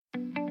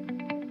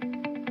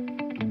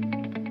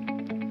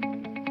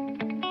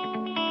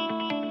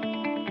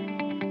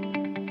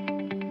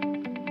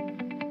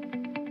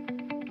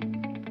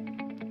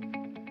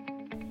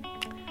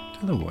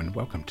Hello and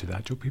welcome to the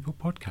Agile People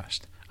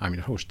podcast. I'm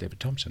your host, David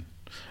Thompson.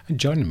 And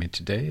joining me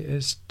today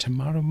is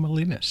Tamara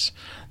Molinas,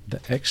 the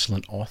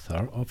excellent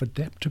author of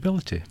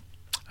Adaptability.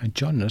 And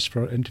joining us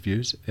for our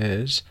interviews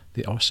is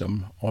the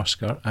awesome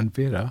Oscar and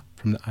Vera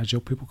from the Agile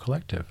People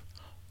Collective.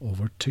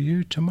 Over to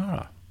you,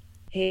 Tamara.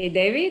 Hey,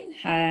 David.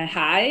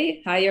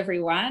 Hi,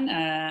 everyone.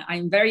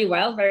 I'm very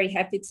well, very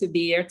happy to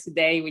be here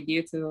today with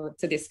you to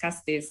discuss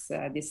this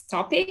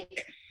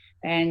topic.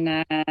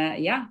 And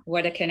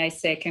what can I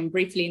say? I can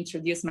briefly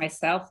introduce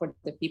myself for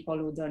the people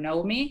who don't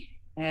know me.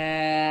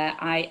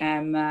 I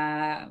am,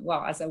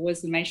 as I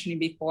was mentioning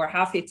before,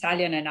 half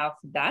Italian and half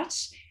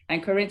Dutch.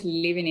 I'm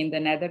currently living in the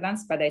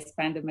Netherlands, but I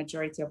spent the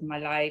majority of my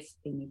life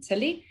in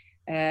Italy.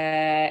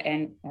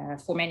 And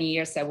for many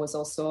years, I was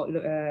also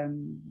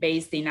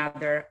based in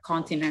other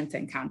continents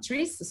and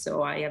countries.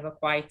 So I have a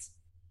quite,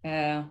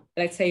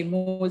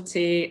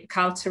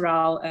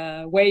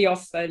 multicultural way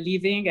of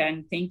living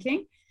and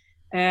thinking.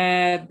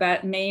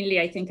 But mainly,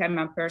 I think I'm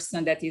a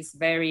person that is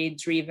very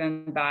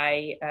driven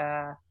by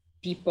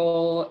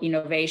people,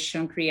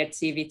 innovation,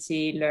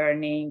 creativity,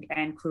 learning,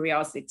 and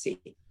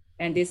curiosity.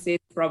 And this is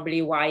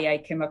probably why I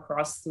came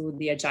across to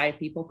the Agile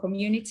People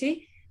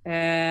community.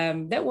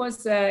 That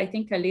was, I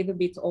think, a little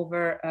bit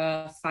over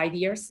 5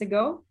 years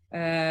ago.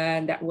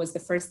 That was the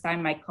first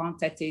time I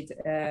contacted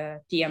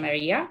Pia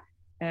Maria.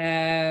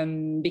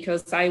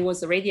 Because I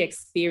was already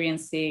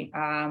experiencing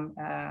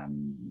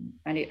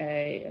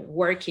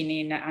working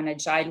in an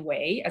agile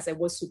way, as I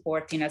was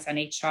supporting as an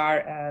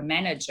HR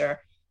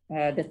manager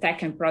the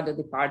tech and product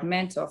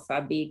department of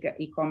a big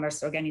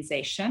e-commerce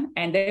organization.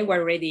 And they were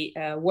already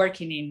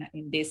working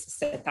in this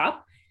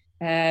setup,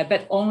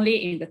 but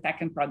only in the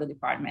tech and product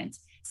department.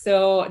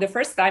 So the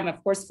first time,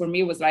 of course, for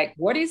me was like,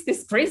 what is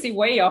this crazy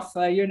way of,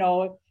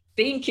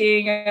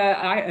 thinking,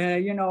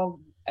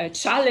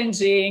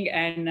 challenging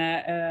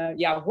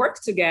and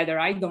work together?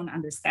 I don't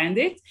understand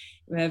it.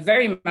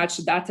 Very much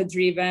data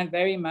driven,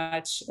 very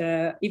much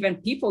even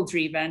people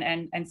driven,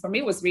 and for me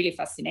it was really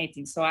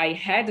fascinating. So I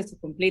had to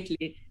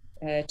completely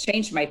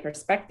change my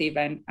perspective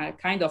and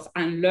kind of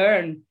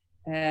unlearn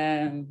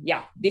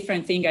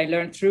different thing I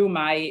learned through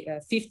my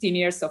 15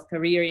 years of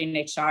career in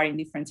HR in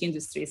different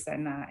industries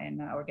and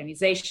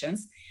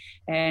organizations,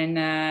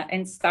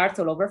 and start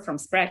all over from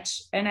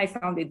scratch. And I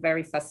found it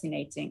very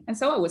fascinating. And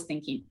so I was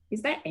thinking,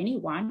 is there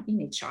anyone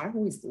in HR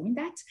who is doing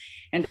that?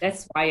 And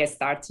that's why I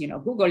started,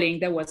 Googling.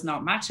 There was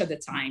not much at the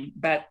time,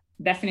 but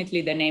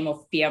definitely the name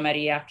of Pia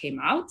Maria came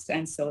out.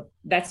 And so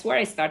that's where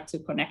I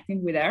started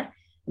connecting with her.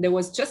 That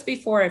was just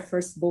before her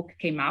first book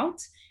came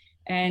out.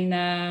 And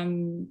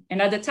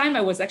at the time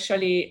I was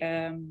actually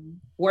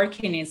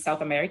working in South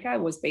America. I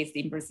was based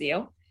in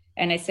Brazil.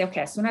 And I said,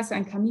 okay, as soon as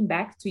I'm coming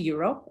back to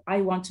Europe,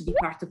 I want to be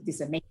part of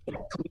this amazing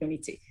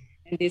community.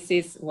 And this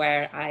is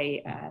where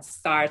I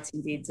start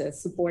indeed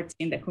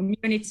supporting the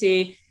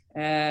community,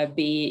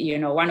 be,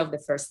 one of the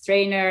first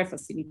trainer,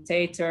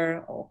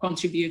 facilitator or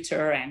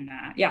contributor. And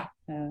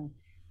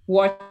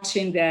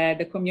watching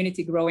the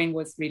community growing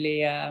was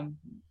really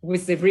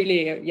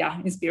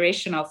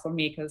inspirational for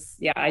me, because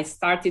I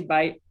started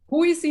by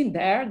who is in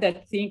there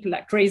that think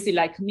like crazy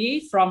like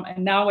me,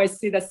 and now I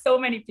see that so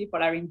many people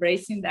are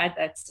embracing that.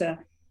 That's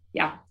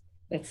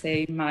let's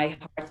say my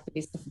heart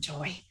is of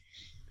joy.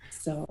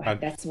 So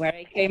that's where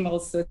I came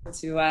also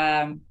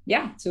to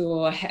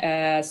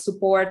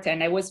support,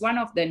 and I was one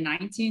of the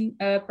 19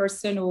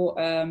 person who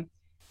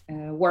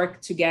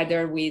worked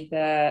together with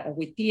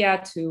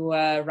Pia to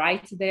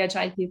write the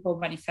Agile People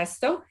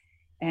Manifesto.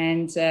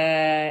 And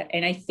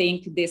I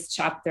think this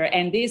chapter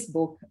and this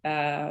book,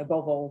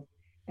 above all,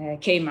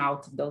 came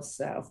out of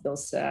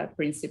those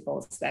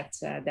principles that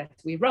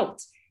we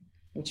wrote,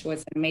 which was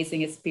an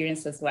amazing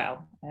experience as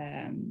well.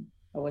 I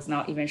was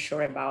not even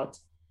sure about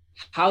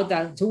how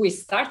do we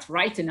start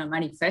writing a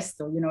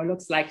manifesto. It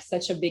looks like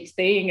such a big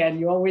thing, and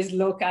you always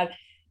look at,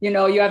 you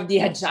have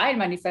the Agile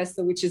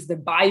Manifesto, which is the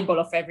Bible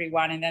of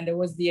everyone. And then there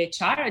was the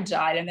HR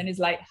Agile. And then it's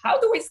like, how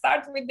do we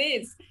start with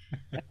this?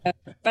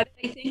 But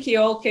I think it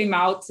all came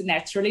out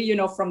naturally,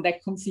 from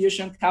that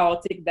confusion,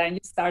 chaotic. Then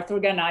you start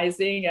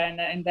organizing,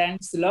 and then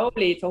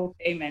slowly it all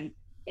came, and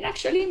it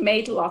actually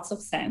made lots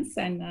of sense.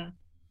 And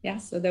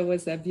so there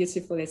was a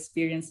beautiful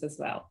experience as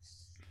well.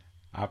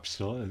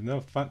 Absolutely. No,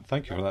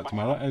 thank you for that,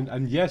 Tamara.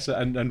 And yes,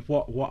 and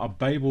what a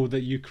Bible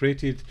that you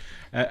created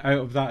out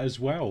of that as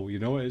well.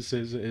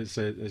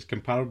 It's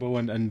comparable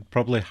and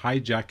probably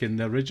hijacking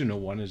the original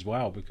one as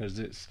well, because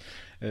it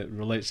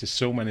relates to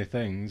so many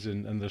things,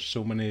 and there's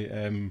so many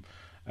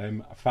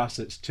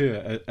facets to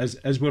it,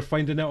 as we're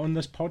finding out on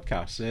this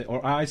podcast,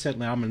 or I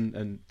certainly am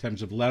in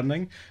terms of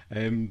learning.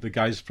 The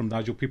guys from the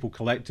Agile People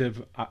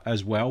Collective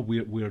as well,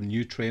 we're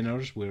new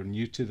trainers, we're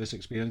new to this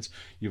experience.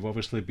 You've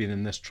obviously been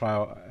in this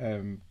trail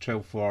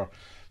for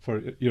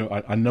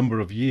a number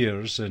of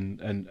years,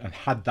 and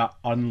had that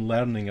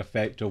unlearning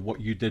effect of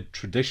what you did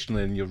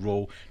traditionally in your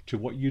role to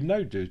what you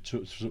now do.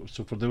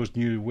 So for those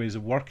new ways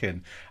of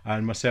working,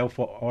 and myself,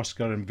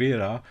 Oscar and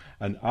Vera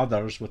and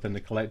others within the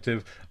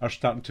collective are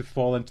starting to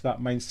fall into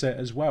that mindset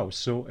as well.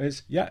 So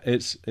it's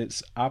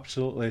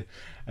absolutely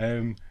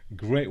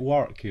great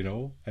work,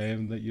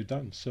 that you've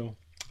done. So,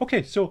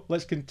 okay, so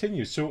let's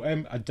continue. So,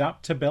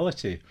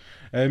 adaptability.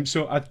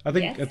 So, Yes. I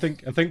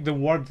think the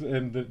word,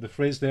 the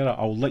phrase there.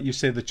 I'll let you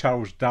say the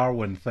Charles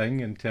Darwin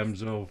thing in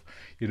terms of,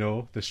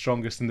 the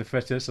strongest and the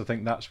fittest. I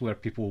think that's where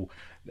people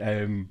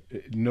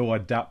know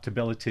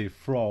adaptability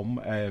from.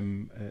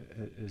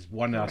 Is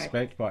one Correct.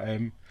 aspect. But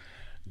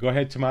go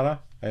ahead, Tamara.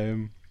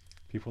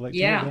 People like to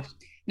hear Yeah. this.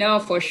 No,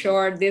 for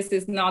sure. This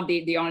is not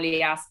the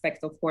only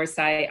aspect. Of course,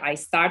 I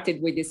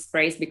started with this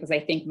phrase because I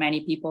think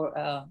many people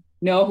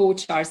know who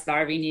Charles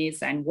Darwin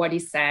is and what he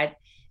said.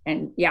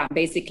 And yeah,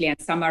 basically,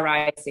 and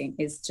summarizing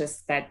is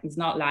just that it's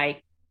not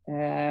like,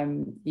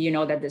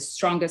 that the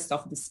strongest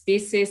of the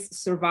species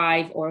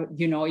survive or,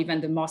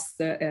 even the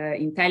most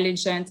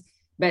intelligent,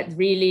 but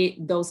really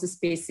those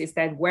species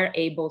that were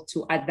able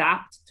to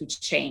adapt to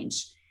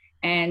change.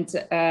 And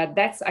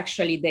that's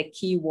actually the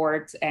key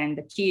word and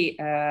the key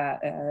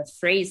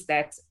phrase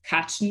that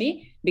catch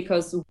me,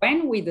 because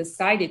when we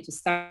decided to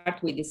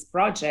start with this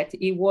project,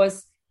 it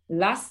was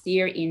last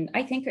year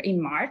I think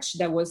in March,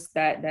 there was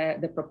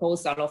the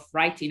proposal of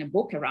writing a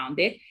book around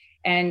it.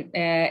 And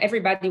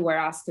everybody were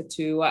asked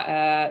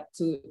to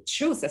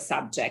choose a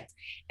subject.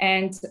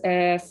 And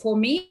for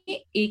me,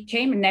 it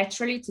came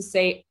naturally to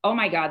say, oh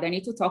my God, I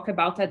need to talk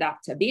about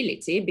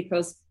adaptability,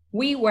 because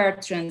we were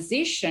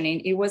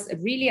transitioning. It was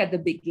really at the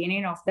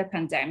beginning of the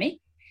pandemic,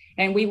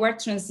 and we were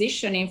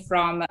transitioning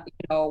from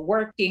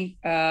working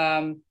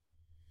in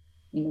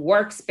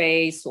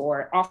workspace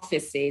or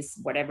offices,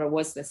 whatever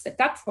was the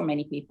setup for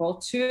many people,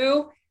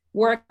 to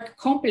work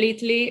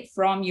completely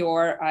from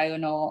your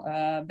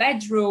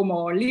bedroom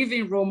or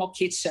living room or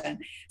kitchen.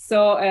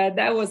 So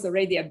that was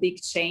already a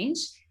big change.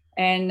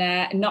 And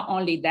not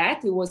only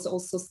that, it was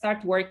also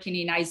start working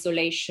in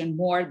isolation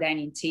more than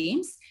in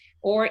teams,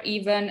 or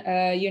even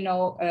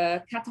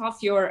cut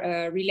off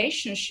your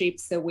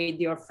relationships with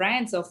your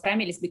friends or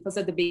families, because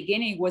at the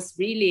beginning it was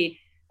really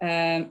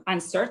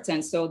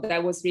uncertain. So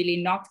that was really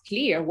not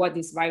clear what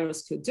this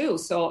virus could do.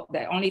 So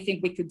the only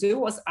thing we could do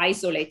was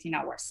isolating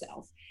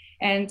ourselves.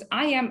 And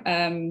I am,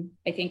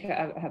 I think,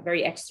 a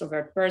very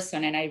extrovert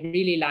person, and I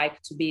really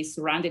like to be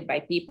surrounded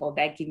by people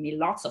that give me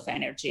lots of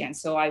energy. And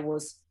so I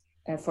was,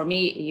 for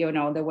me,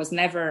 there was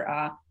never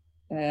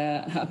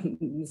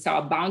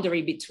a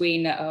boundary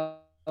between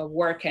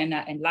work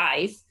and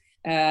life.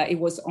 It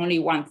was only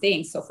one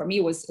thing. So for me,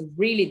 it was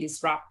really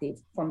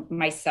disruptive for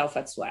myself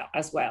as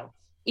well.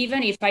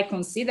 Even if I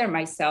consider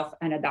myself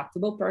an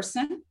adaptable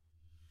person,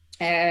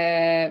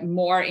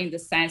 more in the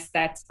sense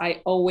that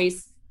I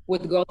always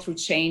would go through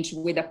change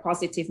with a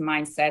positive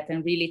mindset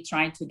and really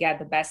trying to get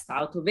the best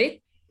out of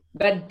it.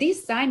 But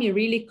this time it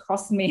really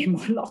cost me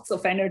lots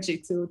of energy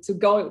to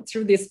go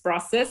through this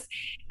process,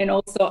 and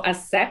also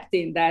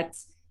accepting that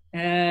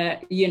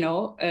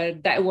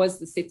that was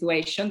the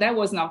situation, that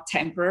was not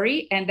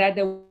temporary, and that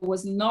there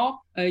was no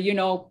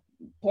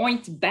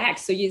point back.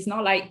 So it's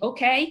not like,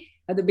 okay,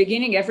 at the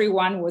beginning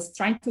everyone was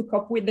trying to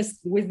cope with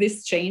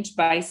this change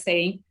by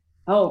saying,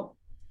 oh,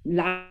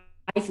 life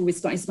is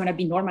going to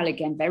be normal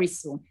again very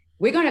soon,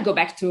 we're going to go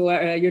back to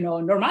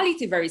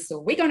normality very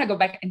soon, we're going to go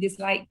back. And it's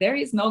like, there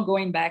is no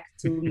going back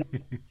to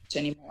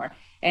anymore.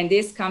 And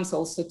this comes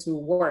also to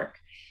work.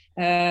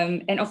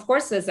 And of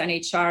course, as an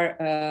HR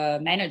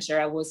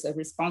manager, I was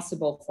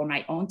responsible for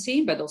my own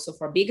team, but also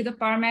for big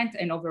department,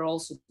 and overall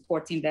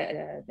supporting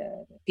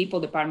the people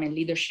department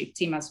leadership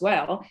team as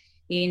well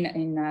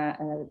in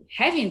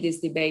having this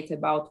debate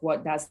about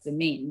what does it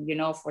mean,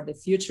 for the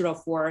future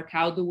of work.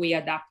 How do we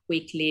adapt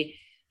quickly?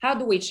 How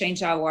do we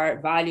change our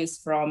values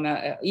from,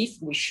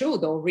 if we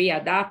should, or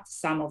readapt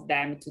some of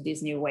them to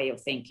this new way of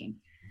thinking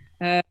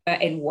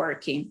and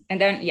working? And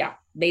then,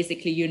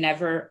 basically you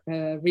never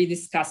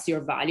rediscuss your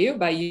value,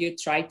 but you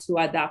try to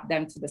adapt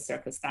them to the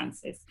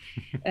circumstances.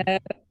 More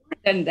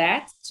than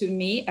that, to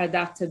me,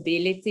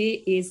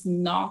 adaptability is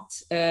not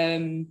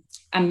a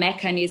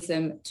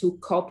mechanism to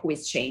cope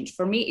with change.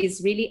 For me,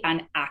 it's really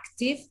an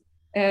active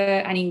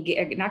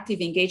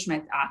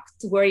engagement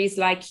act, where it's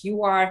like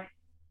you are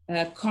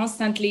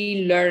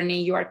constantly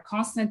learning, you are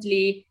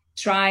constantly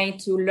trying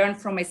to learn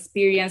from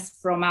experience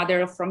from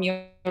others, from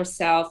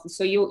yourself.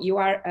 So you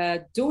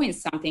are doing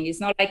something. It's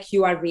not like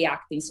you are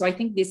reacting. So I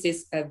think this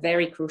is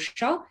very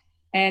crucial.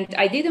 And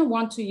I didn't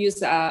want to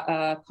use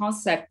a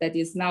concept that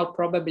is now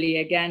probably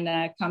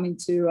again coming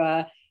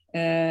to,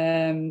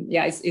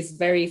 it's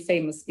very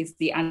famous. It's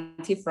the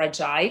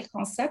anti-fragile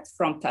concept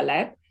from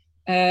Taleb.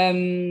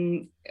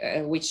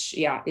 Which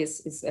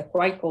is a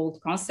quite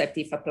old concept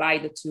if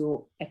applied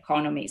to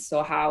economy.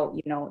 So how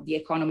the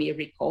economy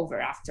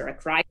recover after a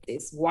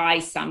crisis, why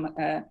some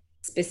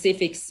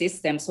specific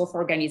systems of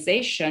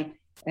organization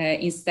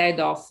instead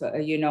of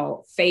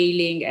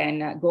failing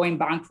and going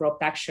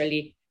bankrupt,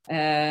 actually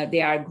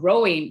they are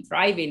growing,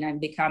 thriving,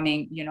 and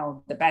becoming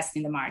the best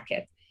in the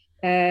market.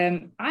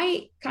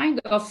 I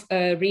kind of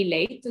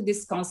relate to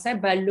this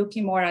concept by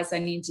looking more as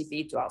an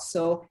individual.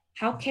 So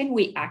how can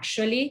we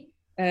actually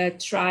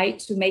try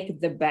to make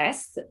the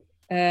best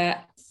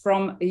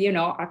from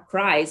a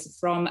crisis,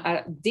 from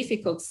a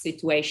difficult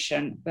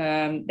situation.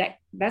 That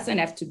doesn't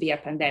have to be a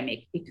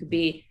pandemic. It could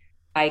be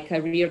like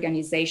a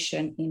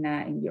reorganization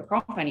in your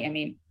company. I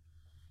mean,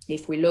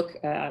 if we look,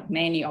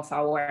 many of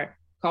our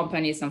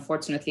companies,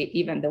 unfortunately,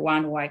 even the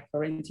one who I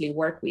currently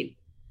work with,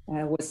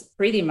 was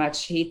pretty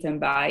much hit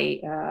by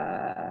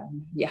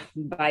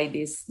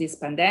this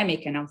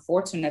pandemic, and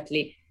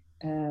unfortunately,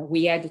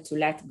 we had to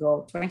let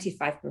go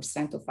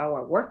 25% of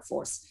our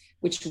workforce,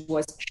 which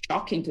was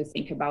shocking to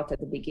think about at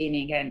the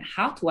beginning, and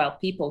how to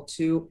help people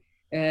to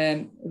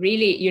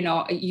really,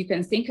 you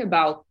can think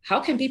about how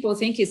can people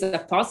think is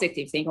a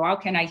positive thing, or how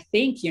can I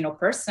think,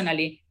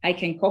 personally, I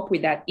can cope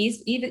with that,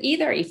 is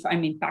either if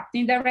I'm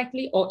impacting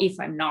directly or if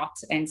I'm not,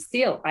 and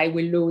still I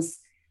will lose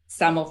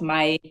some of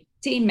my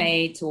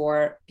teammates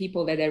or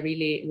people that I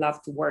really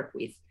love to work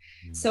with.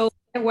 So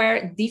there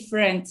were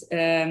different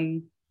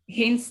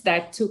hints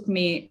that took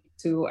me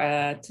to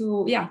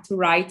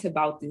write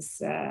about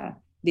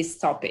this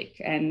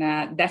topic,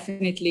 and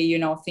definitely,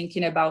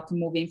 thinking about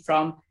moving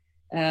from,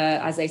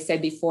 as I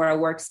said before, a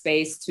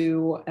workspace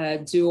to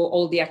do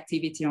all the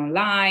activity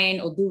online,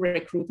 or do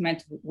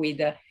recruitment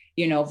with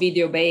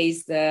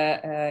video-based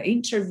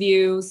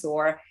interviews,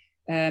 or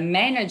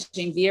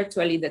managing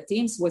virtually the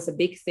teams was a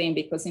big thing,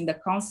 because in the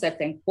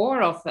concept and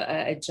core of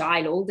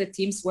Agile, all the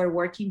teams were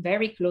working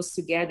very close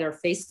together,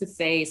 face to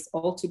face,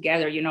 all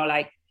together.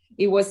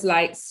 It was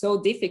like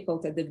so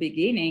difficult at the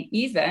beginning,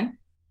 even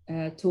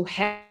to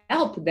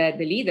help the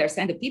leaders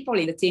and the people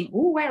in the team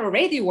who were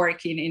already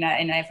working in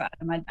an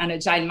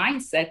Agile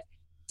mindset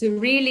to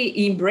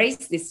really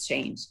embrace this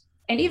change.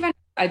 And even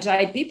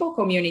Agile people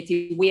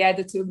community, we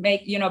had to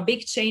make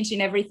big change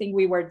in everything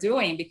we were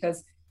doing,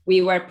 because we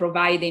were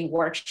providing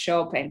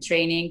workshop and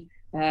training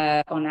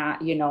on a,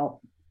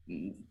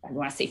 I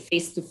want to say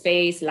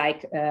face-to-face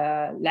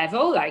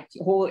level, like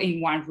all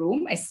in one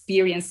room,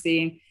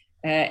 experiencing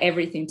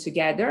everything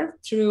together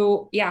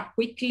through,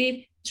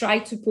 quickly try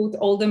to put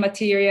all the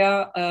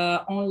material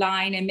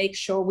online and make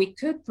sure we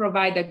could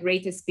provide a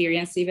great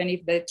experience, even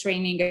if the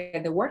training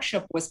and the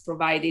workshop was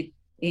provided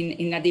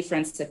in a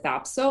different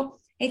setup. So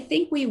I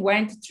think we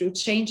went through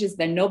changes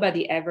that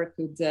nobody ever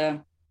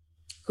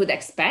could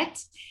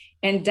expect.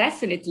 And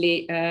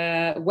definitely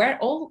were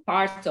all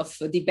part of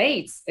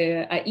debates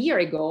a year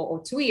ago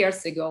or 2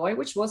 years ago,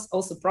 which was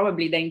also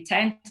probably the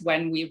intent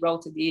when we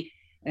wrote the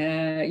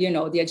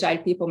Agile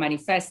People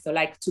Manifesto,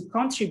 like to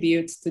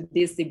contribute to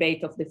this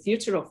debate of the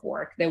future of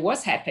work that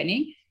was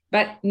happening,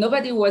 but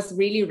nobody was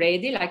really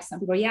ready. Like some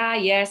people,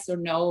 yes or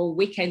no,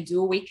 we can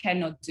do, we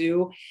cannot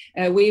do,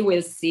 we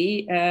will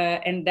see.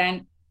 And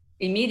then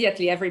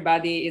immediately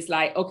everybody is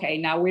like, okay,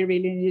 now we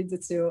really need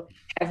to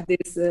have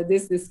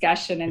this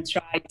discussion and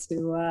try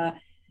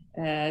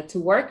to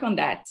work on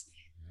that.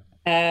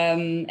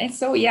 And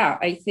so,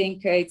 I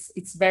think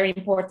it's very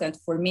important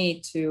for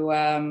me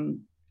to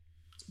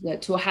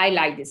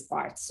highlight this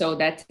part, so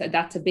that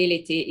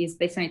adaptability is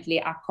definitely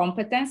a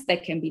competence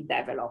that can be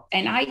developed.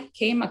 And I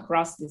came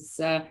across this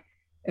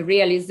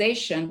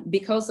realization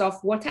because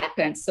of what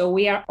happened. So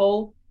we are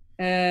all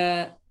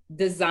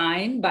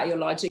designed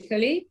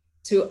biologically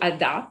to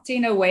adapt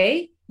in a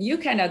way. You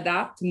can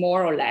adapt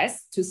more or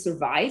less to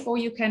survive, or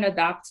you can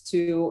adapt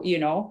to,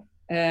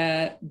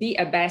 be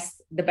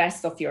the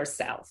best of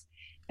yourself.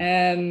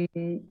 I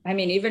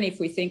mean, even if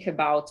we think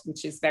about,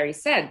 which is very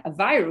sad, a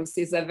virus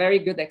is a very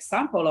good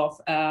example of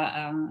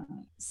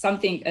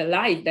something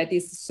alive that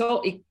is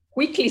so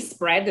quickly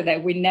spread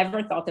that we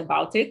never thought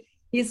about it,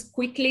 is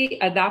quickly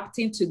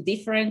adapting to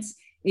different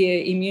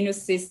immune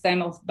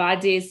system of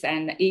bodies,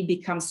 and it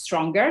becomes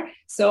stronger.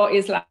 So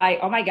it's like,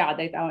 oh my God,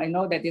 I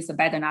know that is a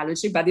bad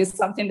analogy, but it's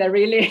something that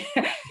really,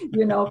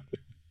 the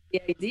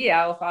idea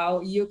of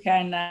how you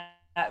can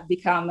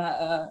become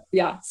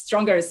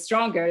stronger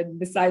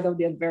beside of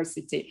the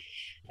adversity.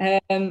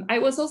 I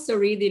was also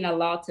reading a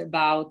lot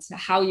about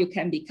how you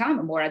can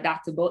become more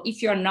adaptable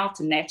if you're not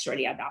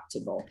naturally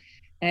adaptable.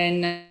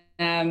 And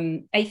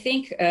I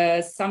think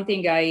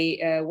something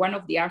one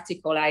of the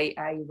article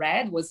I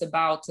read was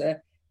about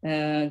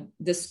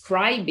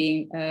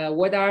describing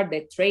what are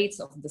the traits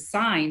of the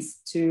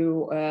signs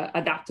to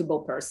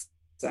adaptable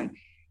person.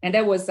 And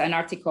there was an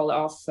article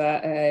of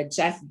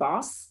Jeff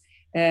Boss,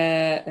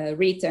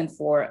 written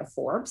for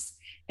Forbes,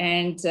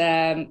 and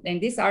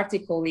this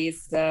article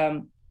is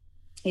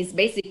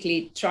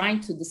basically trying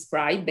to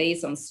describe,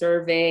 based on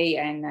survey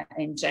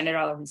and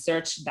general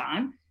research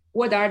done,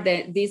 what are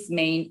these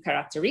main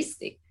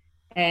characteristics.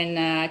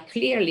 And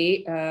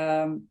clearly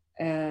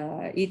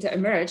it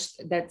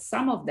emerged that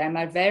some of them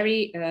are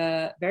very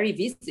very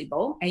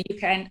visible, and you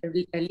can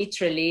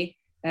literally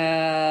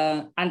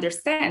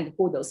understand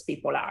who those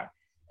people are,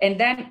 and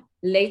then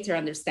later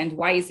understand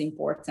why it's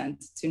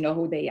important to know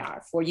who they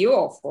are for you,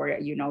 or for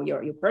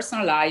your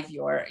personal life,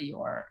 your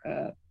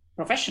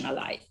professional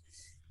life.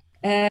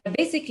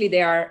 Basically,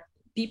 they are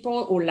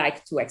people who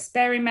like to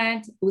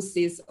experiment, who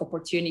sees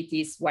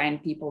opportunities when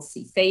people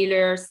see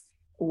failures,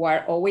 who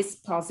are always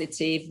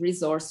positive,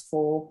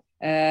 resourceful,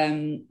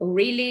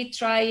 really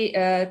try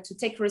to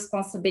take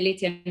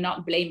responsibility and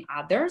not blame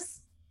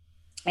others.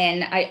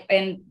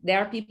 And there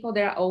are people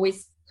that are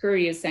always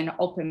curious and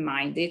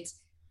open-minded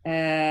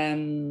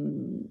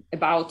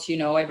about, you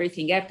know,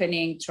 everything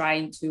happening,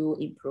 trying to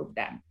improve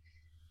them.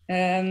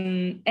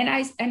 And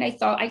I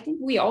thought, I think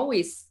we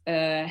always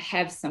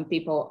have some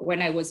people.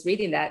 When I was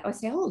reading that, I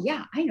say, oh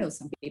yeah, I know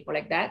some people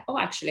like that. Oh,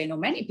 actually, I know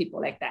many people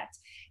like that.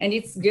 And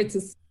it's good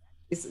to see.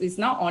 It's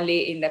not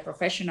only in the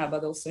professional,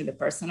 but also in the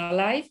personal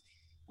life.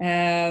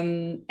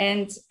 And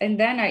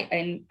then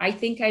I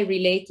think I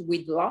relate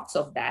with lots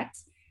of that.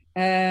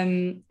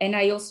 And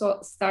I also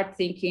start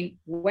thinking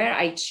where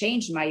I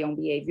changed my own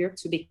behavior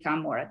to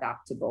become more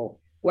adaptable,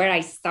 where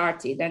I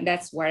started. And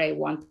that's where I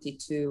wanted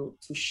to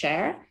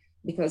share,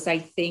 because I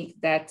think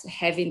that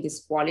having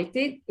this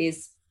quality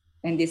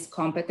and this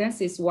competence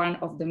is one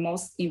of the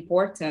most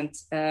important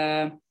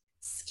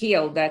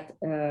skill that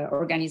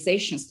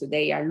organizations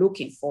today are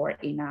looking for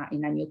in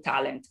a new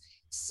talent.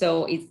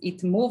 So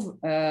it moved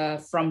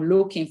from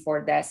looking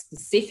for the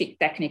specific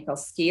technical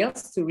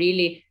skills to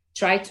really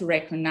try to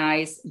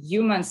recognize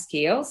human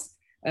skills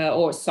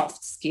or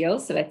soft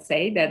skills, let's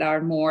say, that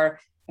are more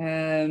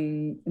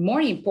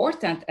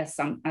important at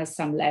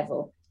some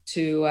level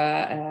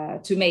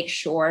to make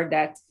sure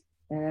that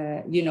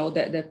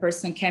the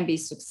person can be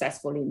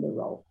successful in the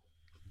role.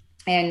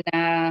 And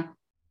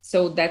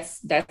so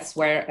that's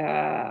where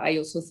I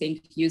also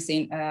think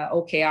using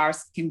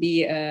OKRs can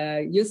be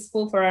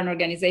useful for an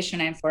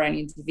organization and for an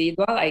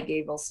individual. I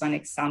gave also an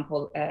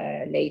example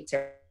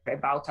later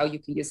about how you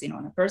can use it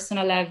on a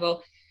personal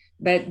level.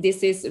 But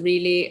this is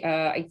really,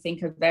 I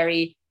think, a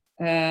very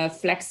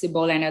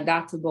flexible and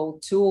adaptable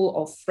tool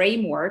or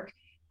framework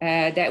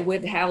that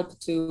would help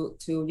to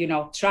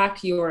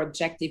track your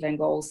objective and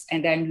goals,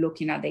 and then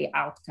looking at the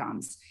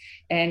outcomes.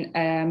 And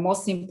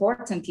most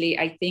importantly,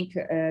 I think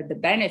the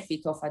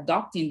benefit of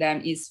adopting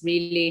them is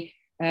really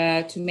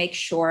to make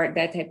sure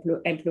that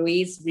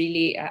employees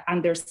really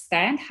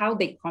understand how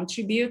they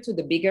contribute to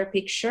the bigger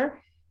picture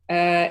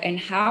and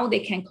how they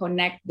can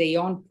connect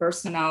their own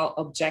personal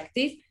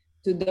objective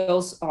to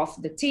those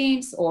of the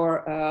teams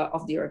or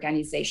of the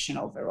organization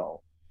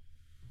overall.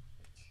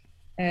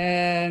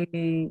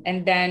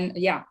 And then,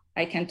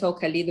 I can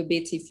talk a little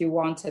bit if you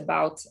want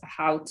about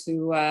how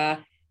do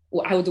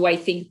I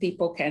think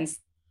people can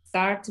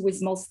start with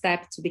small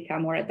steps to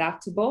become more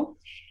adaptable.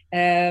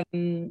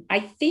 I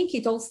think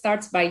it all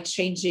starts by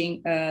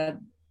changing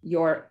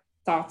your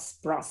thoughts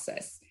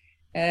process.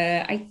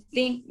 I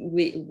think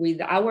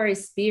with our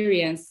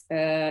experience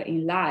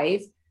in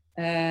life,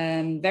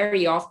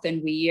 very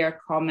often we hear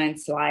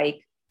comments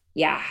like,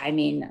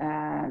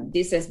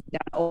 this has been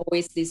done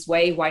always this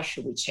way, why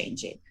should we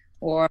change it?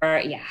 Or,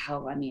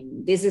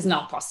 this is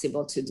not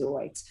possible to do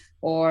it.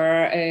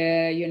 Or,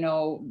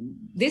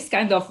 this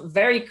kind of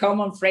very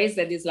common phrase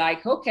that is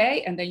like,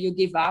 okay, and then you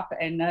give up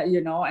and,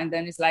 and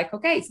then it's like,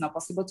 okay, it's not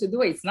possible to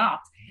do it. It's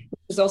not. Which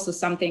is also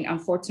something,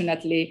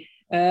 unfortunately,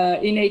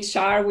 in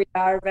HR, we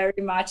are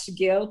very much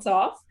guilty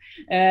of.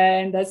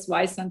 And that's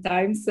why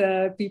sometimes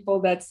people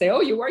that say,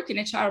 oh, you work in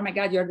HR, oh my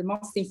God, you're the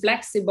most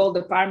inflexible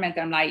department.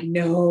 I'm like,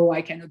 no,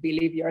 I cannot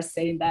believe you're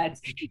saying that.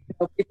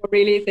 People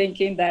really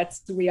thinking that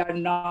we are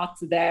not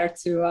there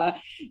to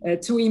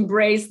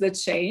embrace the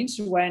change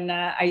when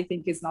I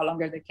think it's no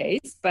longer the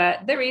case.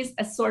 But there is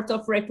a sort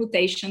of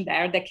reputation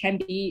there that can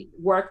be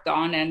worked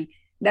on. And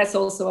that's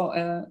also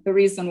the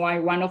reason why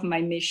one of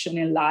my mission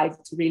in life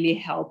to really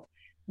help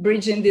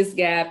bridging this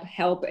gap,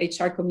 help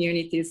HR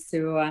communities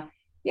to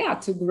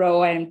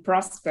grow and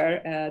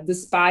prosper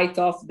despite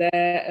of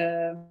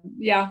the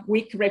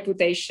weak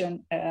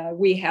reputation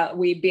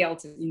we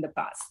built in the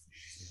past.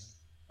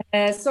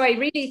 So I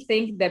really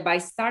think that by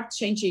start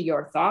changing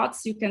your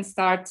thoughts, you can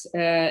start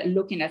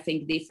looking at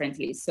things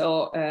differently.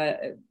 So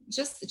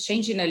just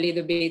changing a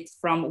little bit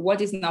from what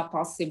is not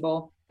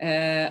possible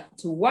to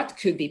what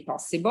could be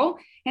possible,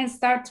 and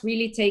start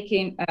really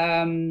taking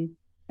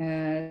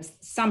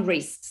some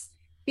risks.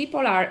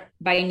 People are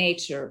by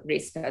nature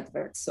risk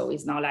adverse. So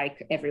it's not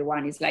like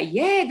everyone is like,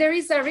 yeah, there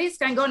is a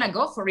risk, I'm going to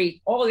go for it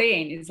all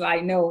in. It's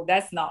like, no,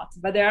 that's not.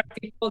 But there are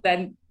people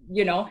that,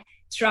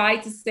 try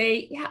to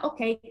say, yeah,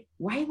 okay,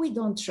 why we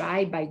don't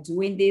try by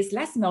doing this?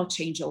 Let's not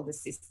change all the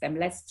system.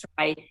 Let's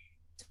try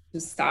to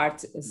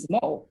start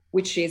small,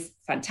 which is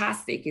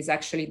fantastic. Is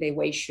actually the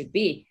way it should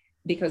be.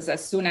 Because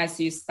as soon as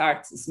you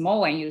start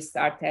small and you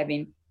start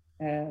having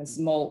a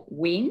small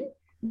win,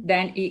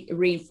 then it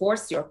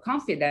reinforces your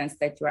confidence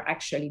that you're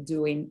actually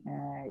doing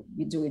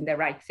the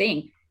right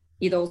thing.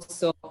 It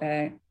also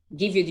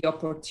gives you the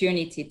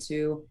opportunity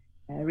to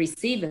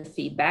receive the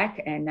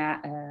feedback, and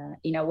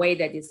in a way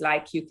that is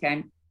like you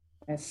can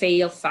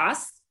fail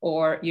fast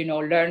or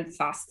learn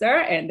faster,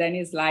 and then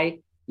it's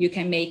like you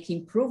can make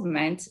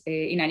improvement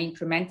in an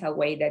incremental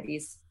way that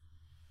is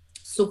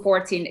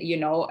supporting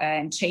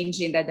and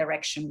changing the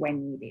direction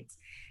when needed.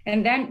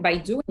 And then by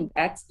doing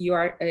that,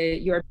 you're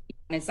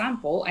an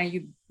example, and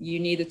you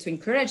needed to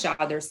encourage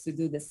others to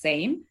do the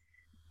same.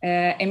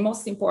 And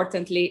most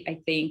importantly, I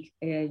think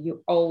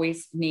you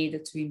always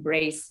need to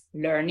embrace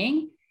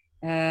learning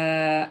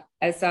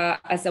as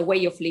a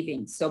way of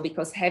living. So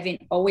because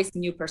having always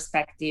new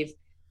perspective,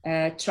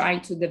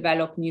 trying to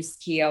develop new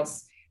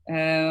skills,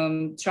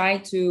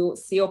 try to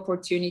see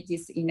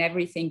opportunities in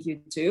everything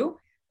you do.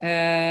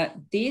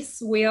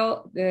 This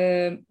will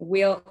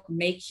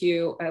make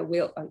you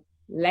will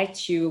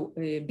let you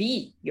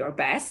be your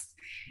best,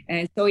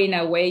 and so in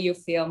a way you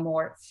feel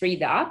more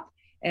freed up,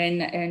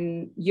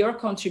 and your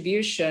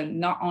contribution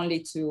not only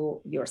to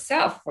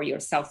yourself for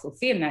your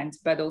self-fulfillment,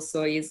 but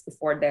also is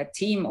for the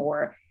team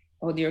or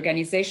the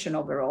organization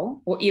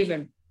overall, or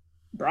even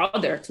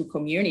broader to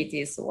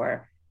communities,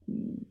 or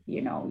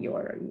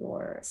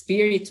your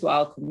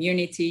spiritual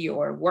community,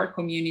 your work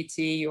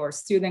community, your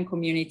student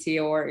community,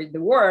 or the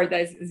world.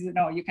 As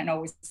you can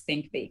always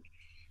think big.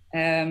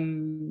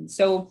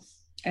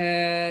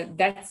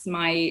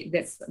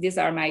 These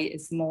are my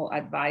small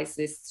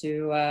advices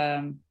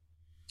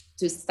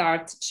to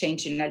start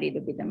changing a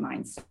little bit the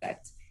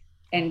mindset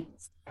and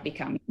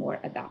becoming more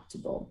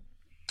adaptable.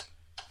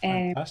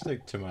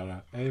 Fantastic,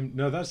 Tamara.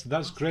 No,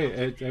 that's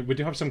great. We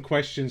do have some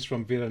questions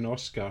from Vera and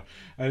Oscar,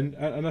 and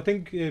I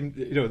think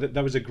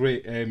that was a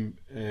great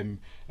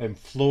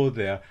flow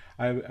there.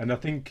 And I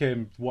think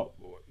what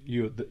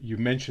you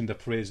mentioned the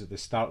phrase at the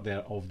start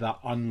there of that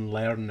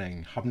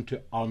unlearning, having to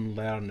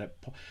unlearn it.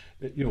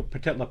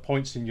 Particular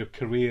points in your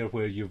career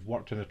where you've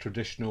worked in a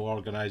traditional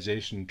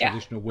organisation,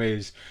 traditional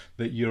ways,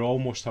 that you're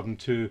almost having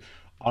to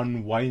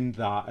unwind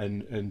that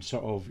and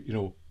sort of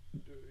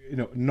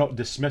not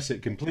dismiss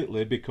it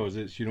completely, because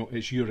it's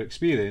your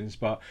experience,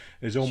 but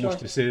it's almost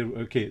to say,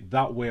 okay,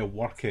 that way of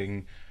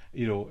working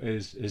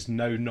is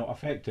now not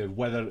effective,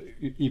 whether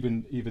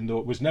even though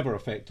it was never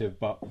effective,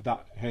 but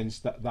that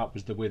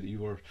was the way that you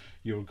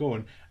were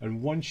going.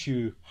 And once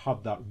you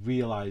have that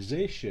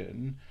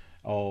realization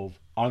of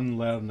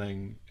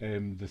unlearning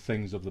the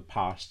things of the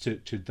past,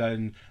 to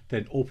then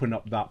open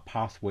up that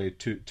pathway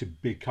to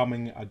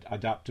becoming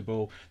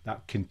adaptable,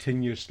 that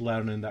continuous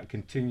learning, that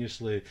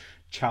continuously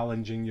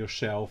challenging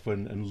yourself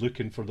and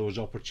looking for those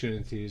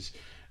opportunities,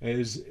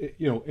 it's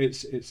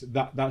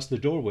that's the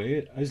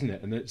doorway, isn't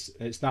it? And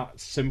it's that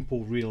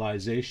simple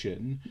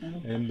realization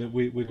that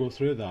we go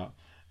through that.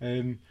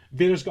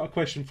 Vera's got a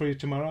question for you,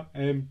 Tamara.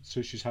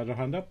 So she's had her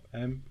hand up.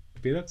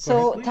 Vera,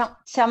 go ahead,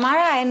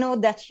 Tamara, I know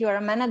that you're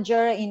a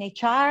manager in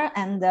HR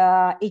and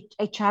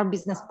HR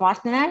business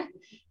partner.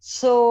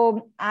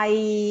 So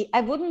I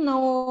would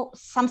know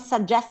some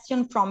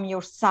suggestion from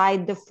your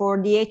side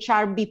for the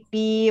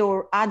HRBP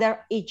or other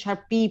HR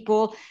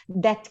people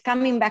that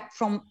coming back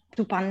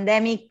to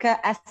pandemic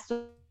has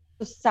to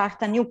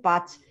start a new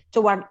path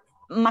toward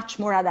much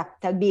more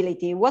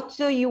adaptability. What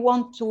do you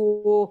want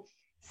to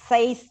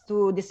say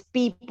to these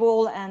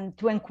people and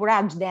to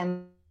encourage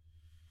them?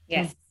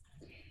 Yes.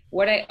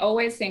 What I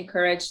always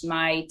encourage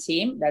my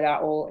team, that are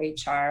all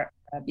HR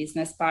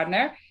business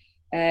partner,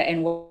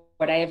 and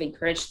what I have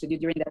encouraged to do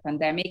during the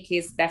pandemic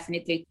is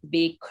definitely to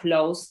be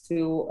close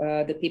to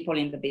the people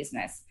in the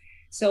business.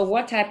 So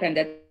what happened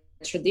that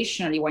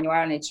traditionally when you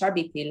are on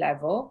HRBP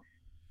level,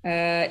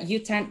 you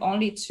tend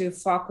only to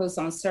focus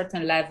on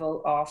certain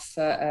level of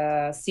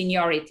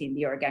seniority in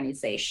the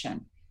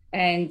organization.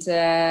 And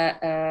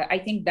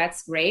I think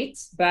that's great,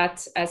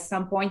 but at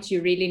some point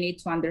you really need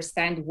to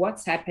understand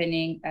what's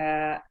happening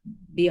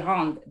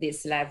beyond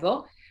this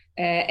level.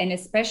 And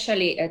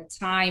especially at a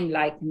time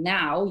like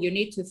now, you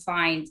need to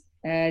find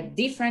a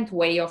different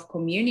way of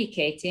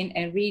communicating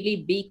and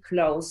really be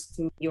close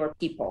to your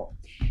people.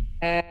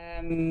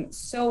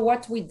 So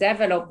what we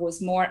developed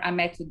was more a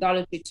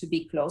methodology to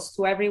be close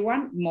to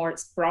everyone, more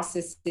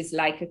processes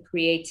like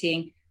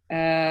creating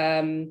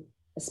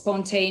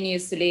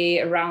spontaneously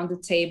around the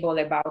table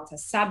about a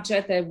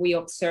subject that we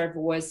observed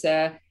was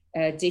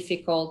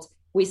difficult.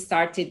 We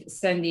started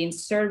sending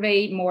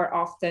survey more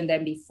often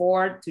than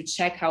before to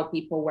check how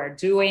people were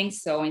doing.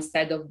 So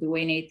instead of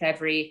doing it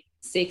every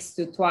 6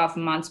 to 12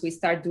 months, we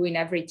start doing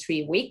every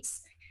 3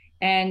 weeks,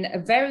 and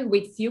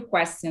with few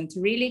questions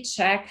to really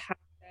check how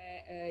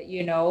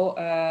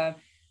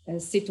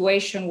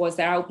situation was,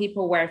 how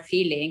people were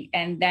feeling,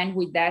 and then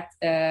with that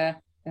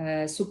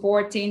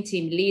supporting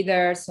team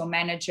leaders or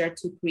manager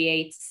to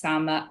create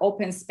some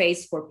open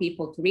space for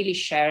people to really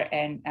share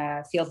and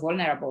feel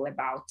vulnerable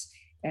about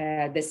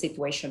the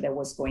situation that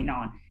was going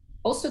on.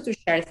 Also to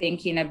share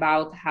thinking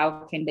about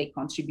how can they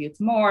contribute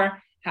more,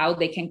 how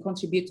they can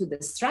contribute to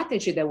the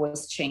strategy that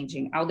was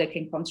changing, how they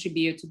can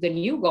contribute to the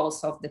new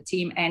goals of the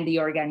team and the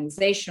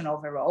organization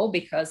overall,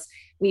 because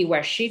we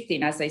were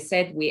shifting. As I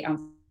said, we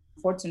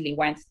unfortunately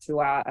went through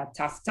a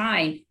tough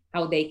time,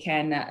 how they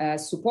can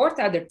support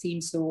other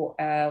teams who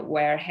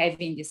were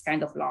having this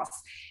kind of loss.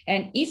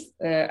 And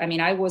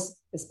I was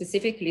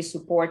specifically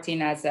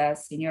supporting as a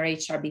senior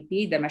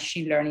HRBP, the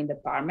machine learning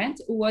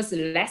department, who was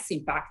less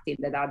impacted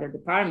than other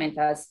department,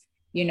 as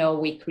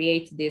we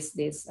create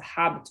this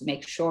hub to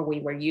make sure we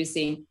were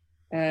using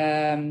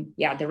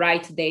the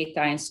right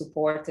data and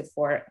support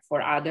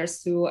for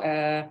others to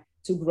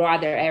grow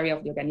other area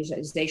of the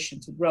organization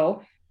to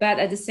grow. But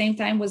at the same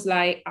time was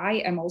like, I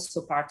am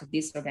also part of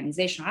this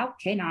organization. How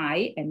can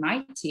I and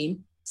my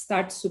team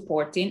start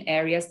supporting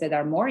areas that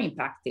are more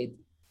impacted?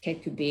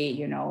 It could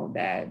be,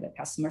 the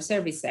customer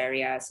service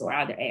areas or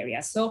other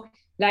areas. So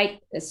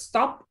like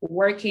stop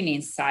working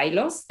in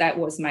silos. That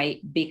was my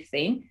big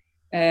thing.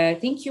 I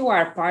think you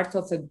are part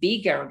of a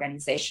bigger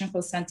organization,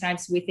 because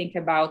sometimes we think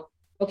about,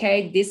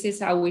 okay, this is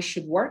how we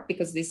should work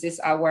because this is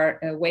our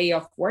way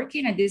of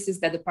working, and this is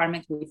the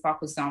department we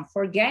focus on,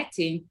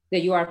 forgetting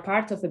that you are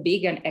part of a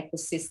bigger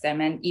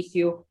ecosystem. And if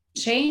you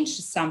change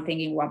something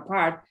in one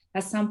part,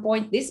 at some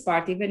point, this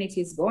part, even if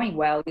it's going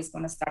well, is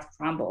going to start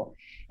crumble,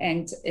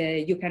 and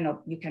you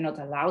cannot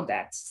allow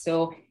that.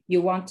 So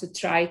you want to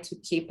try to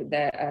keep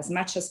as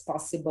much as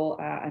possible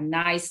a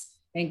nice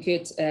and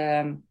good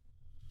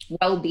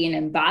well-being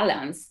and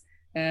balance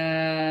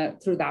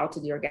throughout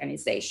the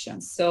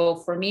organization. So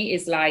for me,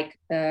 it's like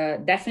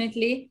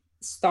definitely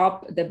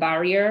stop the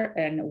barrier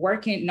and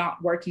not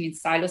working in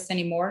silos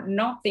anymore,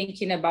 not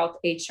thinking about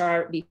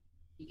HR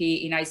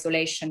BP in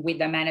isolation with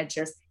the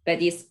managers,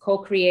 but is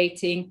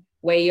co-creating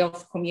way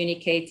of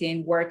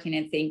communicating, working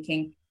and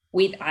thinking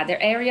with other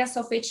areas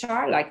of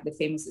HR, like the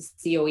famous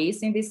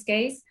COEs in this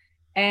case,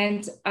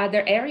 and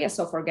other areas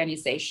of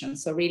organization.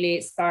 So really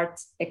start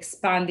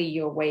expanding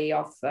your way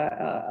of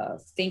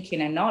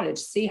thinking and knowledge.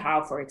 See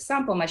how, for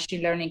example,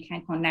 machine learning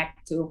can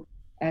connect to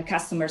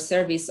customer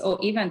service or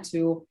even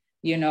to,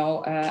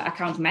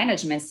 account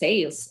management,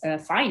 sales,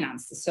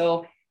 finance.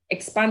 So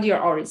expand your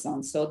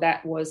horizon. So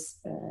that was,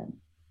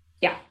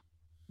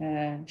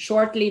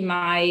 shortly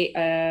my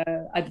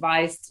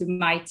advice to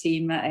my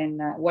team and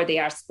what they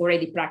are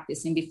already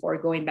practicing before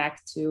going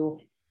back to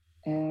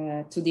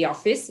the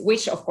office,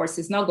 which of course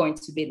is not going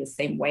to be the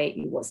same way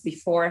it was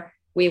before.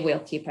 We will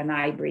keep an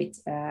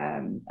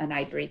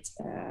hybrid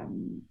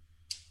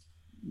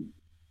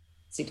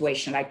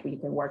situation, like we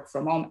can work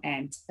from home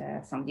and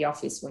from the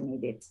office when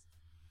needed.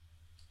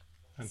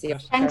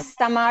 Thanks,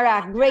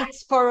 Tamara. Great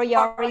for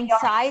your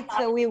insights.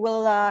 So we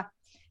will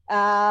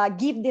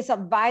give this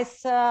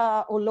advice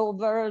all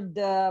over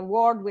the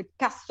world with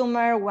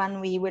customer when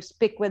we will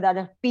speak with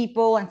other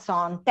people and so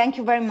on. Thank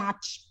you very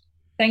much.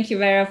 Thank you,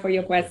 Vera, for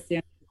your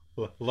question.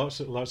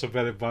 Lots of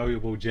very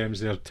valuable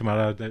gems there,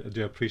 Tamara. I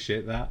do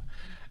appreciate that.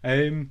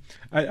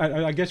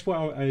 I guess what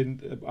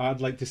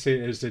I'd like to say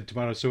is that,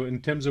 Tamara, so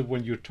in terms of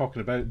when you're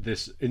talking about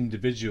this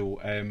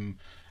individual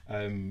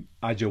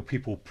Agile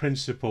People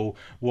principle,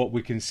 what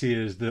we can see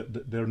is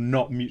that they're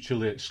not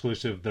mutually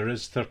exclusive. There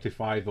is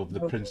 35 of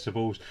the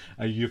principles,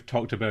 and you've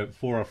talked about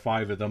 4 or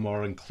 5 of them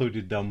or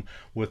included them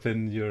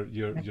within your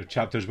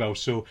chapter as well.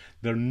 So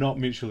they're not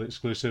mutually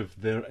exclusive.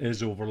 There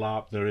is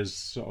overlap. There is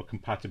sort of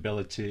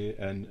compatibility,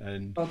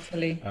 and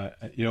hopefully,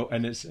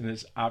 and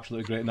it's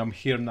absolutely great. And I'm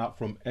hearing that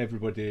from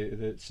everybody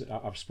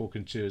that I've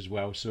spoken to as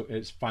well. So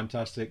it's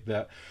fantastic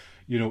that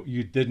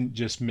you didn't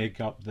just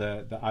make up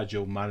the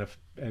Agile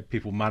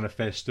People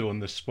manifesto on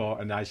the spot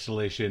in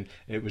isolation.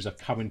 It was a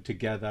coming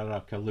together,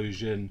 a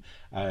collusion,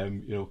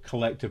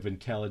 collective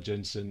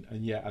intelligence,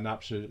 and yet an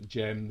absolute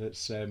gem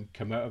that's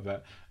come out of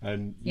it.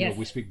 And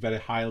we speak very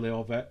highly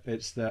of it.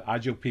 It's the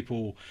Agile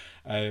People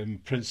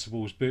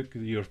Principles book,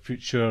 your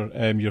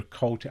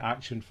call to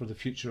action for the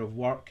future of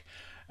work.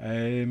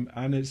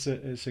 And it's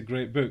a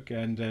great book,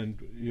 and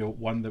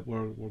one that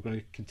we're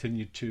going to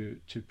continue to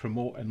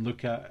promote and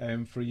look at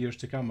for years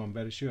to come, I'm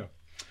very sure.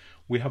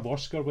 We have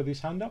Oscar with his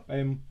hand up.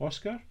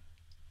 Oscar?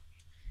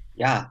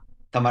 Yeah,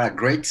 Tamara,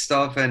 great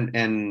stuff,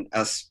 and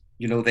as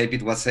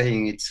David was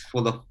saying, it's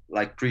full of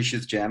like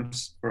precious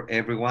gems for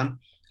everyone.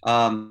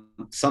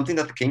 Something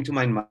that came to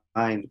my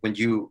mind when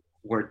you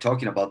were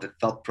talking about the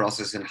thought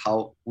process and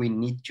how we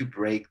need to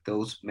break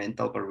those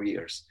mental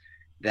barriers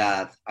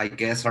that I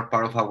guess are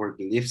part of our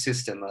belief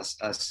system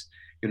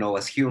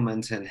as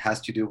humans, and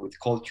has to do with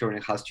culture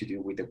and has to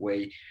do with the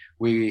way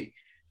we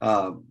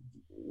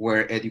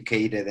were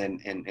educated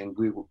and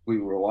we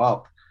grew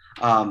up.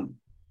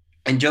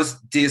 And just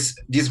this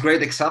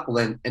great example,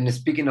 and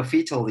speaking of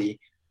Italy,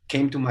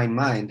 came to my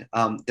mind.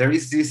 There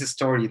is this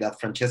story that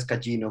Francesca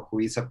Gino, who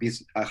is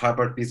a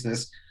Harvard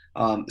Business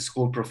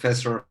School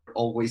professor,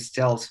 always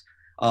tells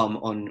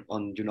on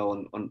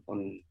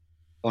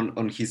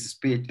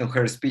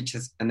her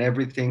speeches and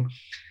everything,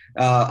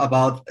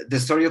 about the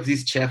story of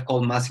this chef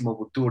called Massimo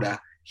Bottura.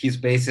 He's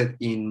based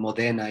in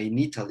Modena in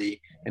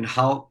Italy, and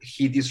how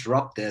he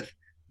disrupted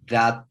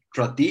that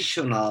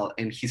traditional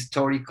and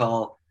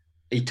historical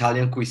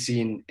Italian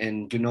cuisine,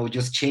 and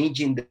just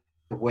changing the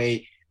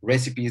way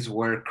recipes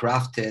were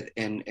crafted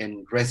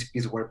and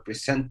recipes were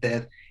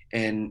presented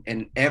and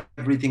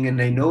everything. And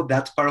I know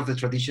that's part of the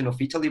tradition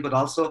of Italy, but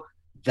also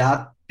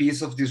that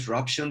piece of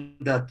disruption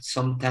that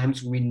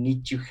sometimes we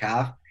need to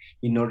have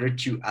in order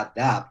to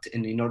adapt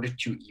and in order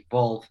to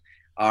evolve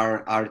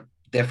are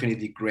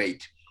definitely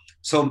great.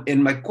 So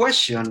in my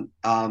question,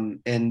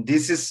 and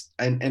this is,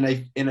 and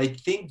I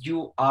think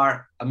you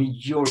are,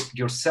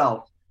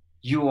 yourself,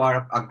 you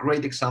are a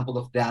great example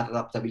of that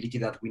adaptability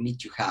that we need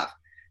to have,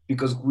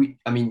 because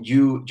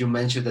you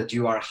mentioned that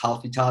you are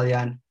half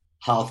Italian,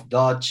 half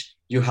Dutch.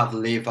 You have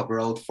lived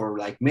abroad for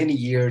like many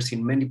years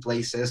in many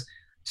places.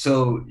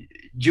 So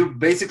you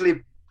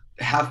basically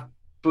have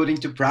put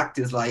into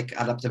practice like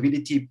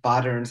adaptability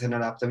patterns and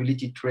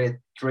adaptability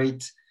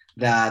traits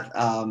that,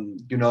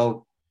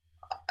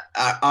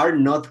 are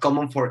not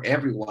common for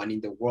everyone in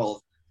the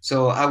world.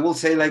 So I will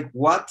say, like,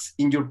 what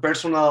in your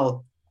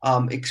personal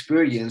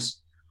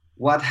experience,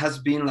 what has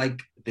been like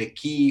the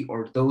key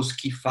or those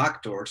key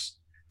factors,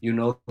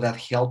 that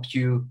help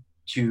you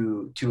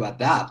to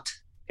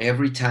adapt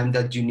every time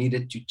that you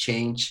needed to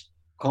change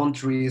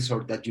countries,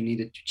 or that you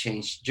needed to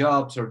change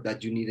jobs, or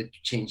that you needed to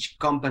change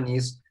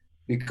companies,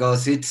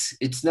 because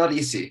it's not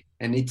easy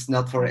and it's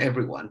not for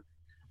everyone.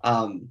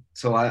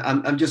 So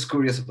I'm just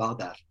curious about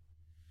that.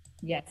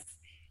 Yes,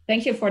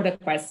 thank you for the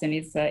question.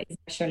 It's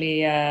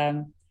actually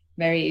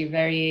very,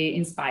 very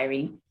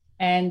inspiring.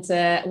 And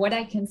what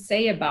I can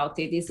say about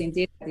it is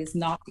indeed it's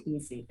not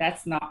easy.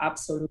 That's not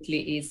absolutely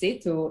easy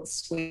to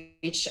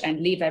switch and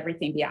leave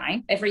everything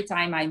behind. Every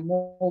time I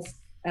move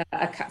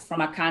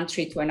from a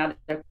country to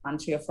another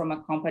country, or from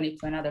a company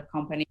to another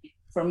company,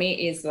 for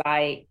me is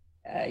like,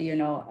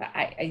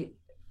 I'm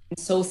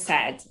so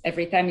sad.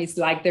 Every time it's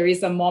like there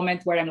is a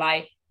moment where I'm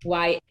like,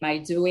 why am I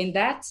doing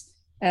that?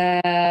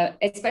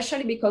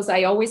 Especially because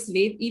I always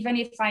leave, even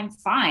if I'm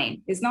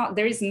fine.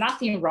 There is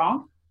nothing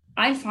wrong.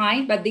 I'm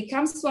fine, but it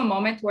comes to a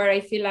moment where I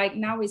feel like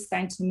now it's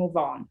time to move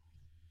on.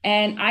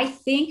 And I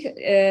think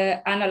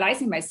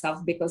analyzing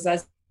myself, because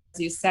as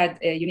you said,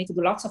 you need to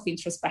do lots of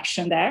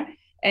introspection there.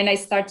 And I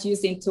start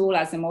using tools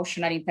as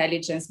emotional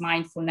intelligence,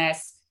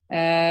 mindfulness,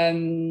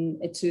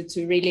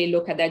 to really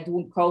look at that,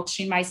 doing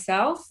coaching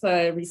myself,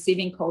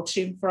 receiving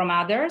coaching from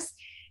others,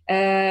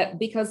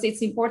 because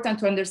it's important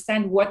to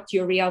understand what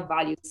your real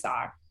values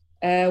are.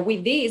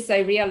 With this, I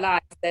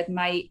realized that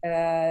my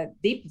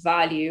deep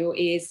value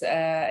is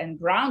and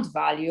ground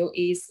value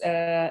is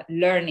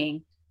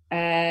learning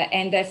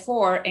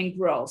and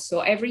growth.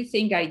 So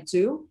everything I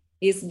do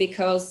is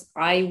because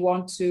I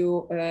want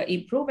to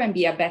improve and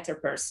be a better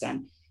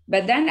person.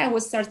 But then I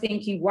would start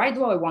thinking, why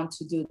do I want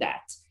to do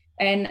that?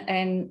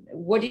 And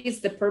what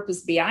is the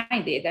purpose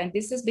behind it? And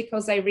this is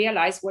because I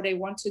realized what I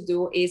want to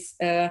do is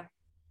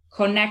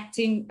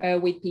connecting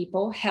with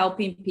people,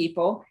 helping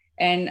people,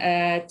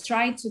 and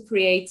trying to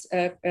create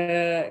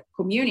a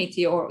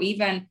community, or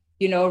even,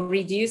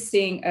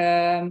 reducing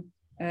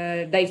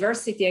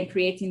diversity and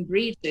creating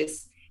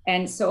bridges.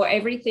 And so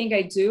everything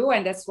I do,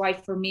 and that's why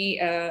for me,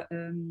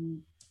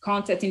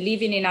 content and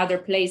living in other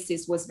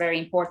places was very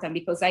important,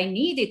 because I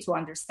needed to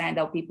understand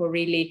how people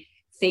really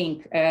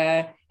think.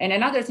 And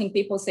another thing,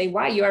 people say,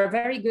 wow, you are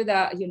very good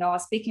at,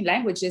 speaking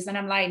languages. And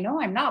I'm like,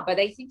 no, I'm not. But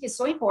I think it's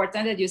so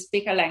important that you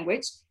speak a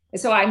language.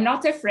 So I'm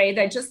not afraid.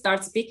 I just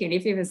start speaking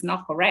if it's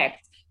not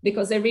correct,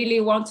 because I really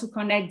want to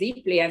connect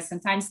deeply. And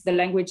sometimes the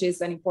language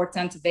is an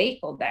important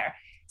vehicle there.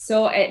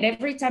 So and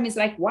every time it's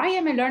like, why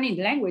am I learning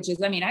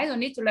languages? I mean, I don't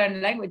need to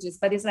learn languages,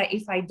 but it's like,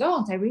 if I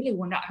don't, I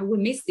will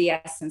miss the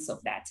essence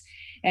of that.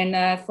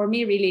 And for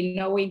me, really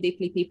knowing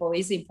deeply people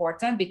is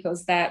important,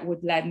 because that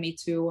would lead me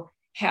to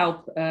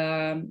help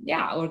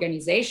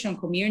organization,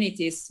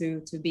 communities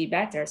to be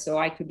better. So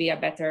I could be a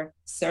better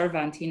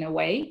servant in a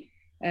way.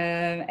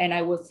 And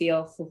I will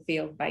feel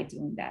fulfilled by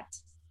doing that.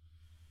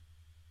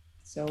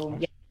 So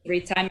every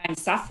time I'm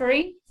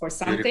suffering for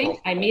something,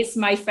 beautiful. I miss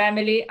my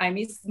family. I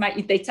miss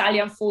the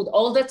Italian food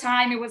all the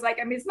time. It was like,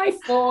 I miss my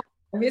phone.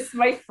 I miss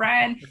my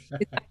friend.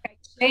 It's like I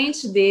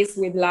changed this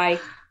with like,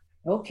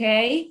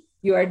 okay,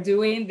 you are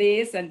doing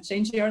this, and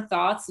change your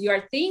thoughts. You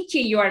are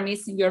thinking you are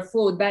missing your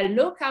food, but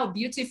look how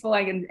beautiful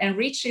and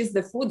rich is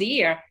the food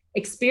here.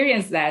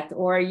 Experience that.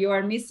 Or you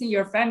are missing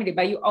your family,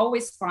 but you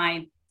always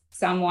find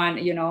someone,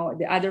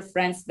 the other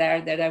friends there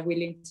that are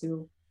willing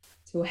to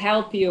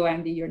help you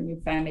and be your new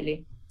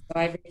family. So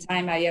every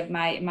time I have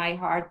my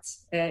heart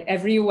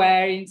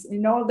everywhere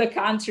in all the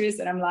countries,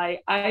 and I'm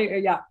like,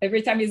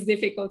 every time it's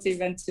difficult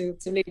even to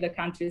leave the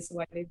countries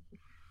where I lived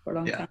for a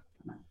long time.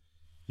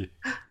 Yeah.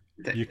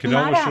 You can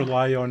always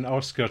rely on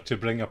Oscar to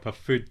bring up a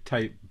food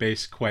type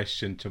based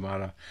question,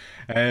 Tamara.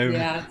 So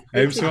I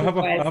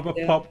have a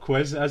pop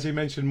quiz. As you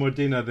mentioned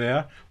Modena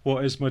there,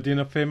 what is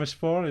Modena famous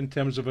for in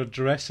terms of a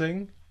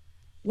dressing?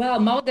 Well,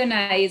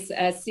 Modena is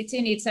a city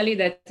in Italy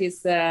that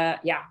is,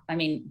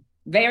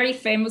 very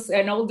famous,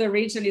 and all the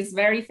region is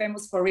very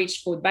famous for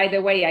rich food. By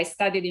the way, I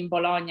studied in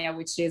Bologna,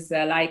 which is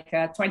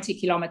 20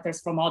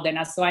 kilometers from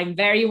Modena. So I'm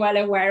very well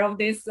aware of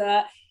this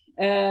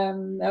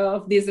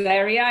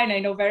area, and I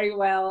know very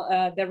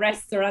well the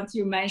restaurant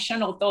you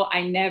mentioned, although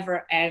I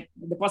never had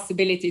the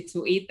possibility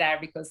to eat there,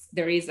 because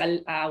there is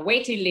a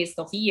waiting list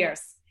of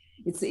years.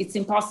 It's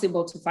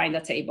impossible to find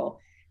a table.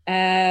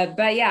 But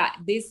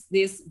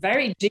this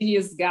very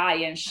genius guy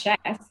and chef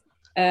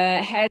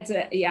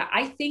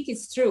I think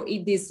it's true. He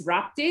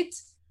disrupted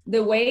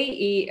the way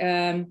he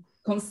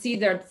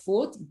considered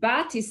food,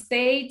 but he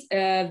stayed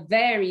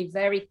very,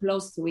 very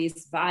close to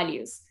his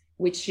values,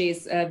 which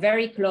is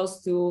very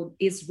close to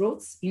his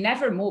roots. He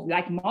never moved,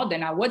 like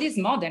Modena. What is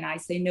Modena? I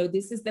say, no,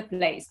 this is the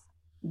place.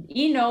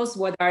 He knows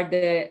what are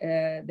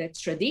the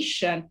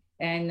tradition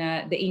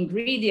and the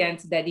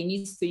ingredient that he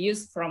needs to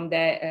use from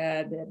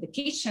the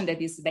kitchen,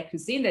 that is the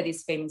cuisine that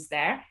is famous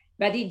there,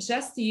 but he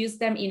just used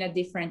them in a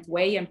different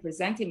way and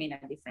present him in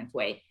a different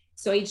way.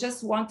 So he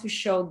just want to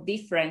show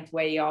different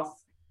way of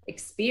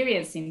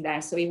experiencing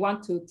that. So we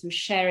want to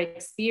share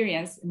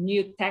experience,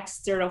 new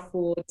texture of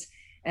food,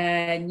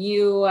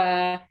 new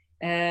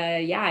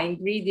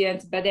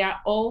ingredients, but they are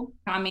all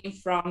coming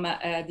from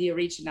the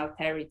original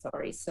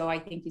territory. So I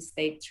think he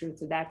stayed true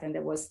to that, and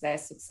that was the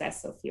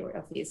success of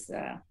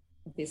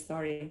his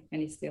story,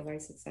 and he's still very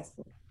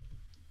successful.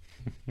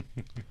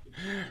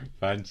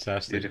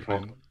 Fantastic.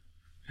 Beautiful.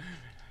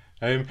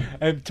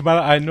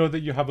 Tamara, I know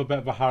that you have a bit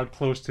of a hard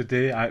close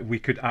today. We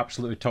could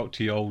absolutely talk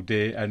to you all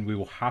day, and we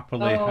will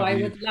happily have I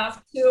you. would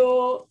love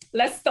to.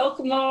 Let's talk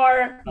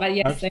more. But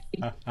yes,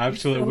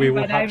 absolutely, we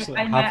will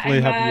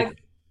happily have you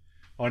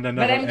on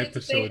another episode. But I'm going to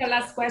take a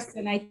last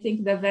question. I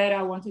think that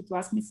Vera wanted to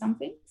ask me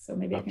something, so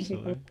maybe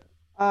absolutely. I can take it.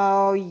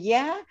 Oh,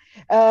 yeah.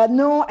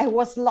 No, I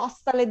was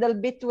lost a little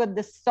bit with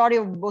the story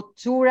of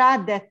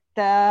Bottura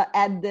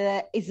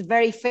that is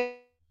very famous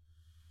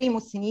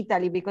in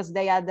Italy, because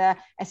they had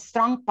a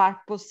strong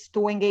purpose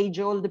to engage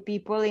all the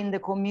people in the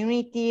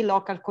community,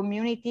 local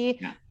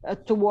community,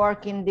 to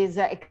work in this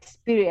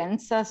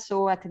experience.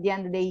 So at the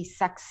end, they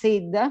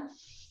succeed.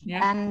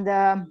 Yeah.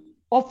 And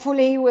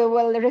hopefully we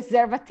will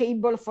reserve a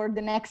table for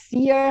the next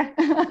year.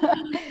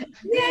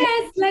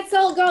 Yes, let's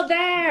all go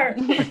there.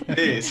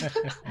 Please.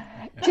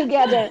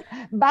 Together.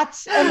 But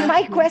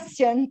my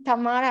question,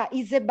 Tamara,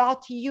 is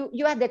about you.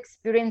 You had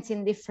experience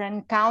in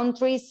different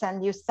countries,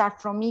 and you start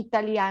from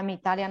Italy. I'm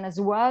Italian as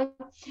well.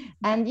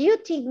 And you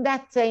think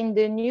that in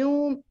the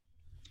new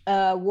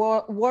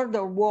world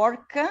of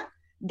work,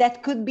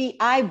 that could be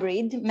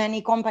hybrid. Many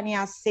companies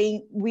are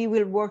saying we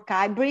will work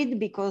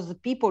hybrid because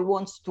people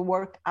want to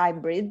work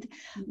hybrid.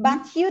 Mm-hmm.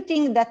 But you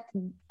think that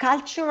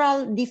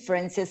cultural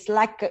differences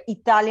like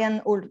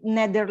Italian or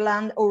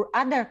Netherlands or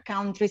other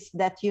countries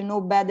that you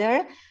know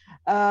better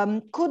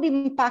could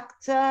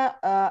impact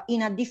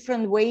in a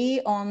different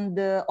way on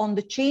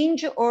the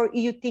change? Or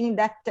you think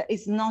that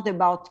is not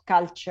about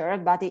culture,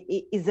 but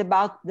it is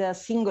about the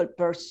single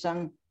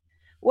person?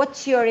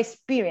 What's your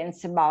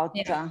experience about?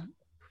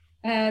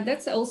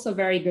 That's also a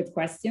very good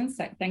question.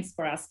 So thanks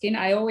for asking.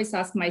 I always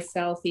ask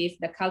myself if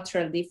the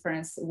cultural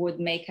difference would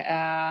make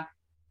a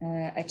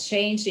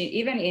change,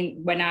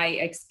 when I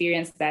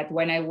experienced that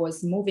when I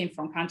was moving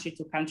from country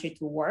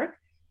to work,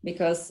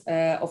 because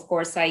of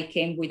course I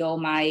came with all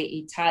my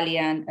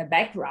Italian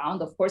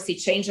background. Of course, it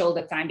changed all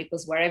the time,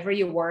 because wherever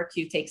you work,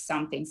 you take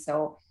something.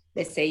 So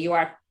they say you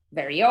are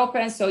very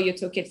open. So you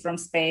took it from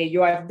Spain.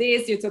 You have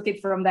this, you took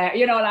it from there,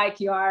 like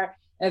you are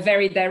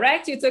very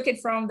direct, you took it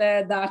from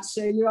the Dutch,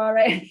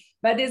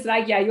 but it's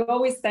like, you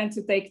always tend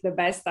to take the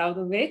best out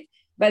of it.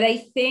 But I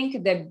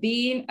think that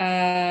being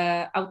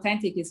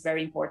authentic is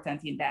very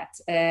important in that.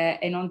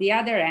 And on the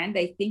other end,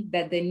 I think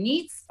that the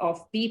needs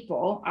of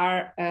people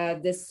are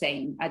the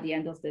same at the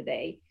end of the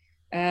day,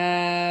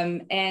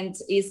 and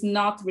is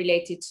not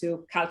related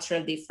to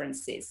cultural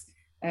differences.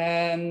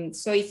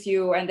 So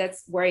and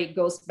that's where it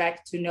goes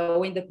back to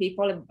knowing the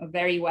people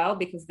very well,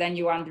 because then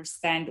you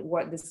understand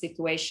what the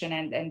situation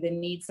and the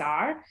needs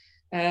are.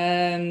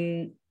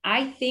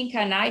 I think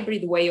an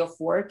hybrid way of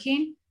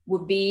working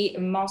would be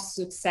most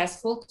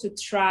successful, to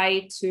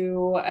try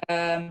to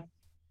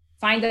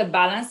find a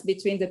balance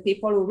between the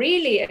people who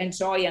really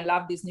enjoy and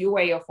love this new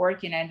way of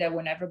working and they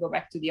will never go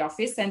back to the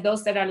office, and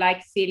those that are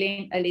like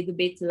feeling a little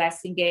bit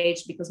less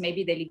engaged because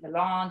maybe they live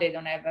alone, they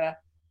don't have a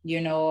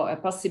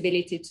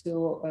possibility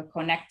to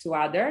connect to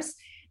others.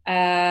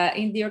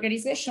 In the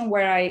organization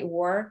where I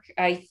work,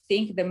 I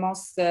think the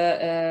most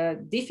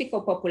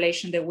difficult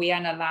population that we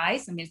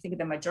analyze, I think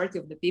the majority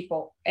of the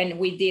people, and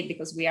we did,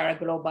 because we are a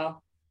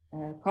global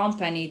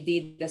company,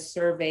 did the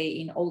survey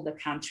in all the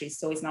countries.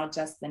 So it's not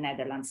just the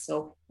Netherlands.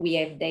 So we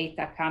have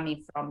data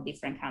coming from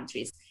different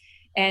countries.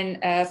 And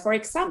for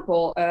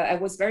example, I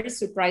was very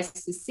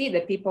surprised to see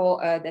that people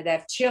that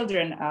have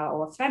children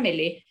or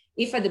family,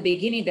 if at the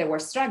beginning they were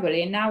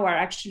struggling, now are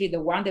actually the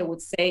one that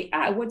would say,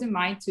 I wouldn't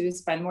mind to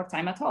spend more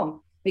time at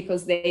home,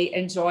 because they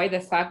enjoy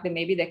the fact that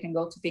maybe they can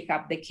go to pick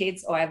up the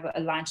kids or have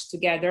a lunch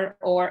together,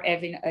 or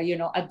having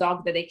a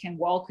dog that they can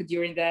walk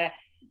during the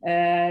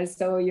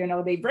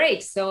they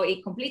break. So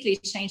it completely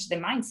changed the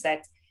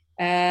mindset,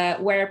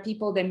 where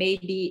people that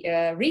maybe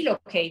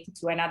relocated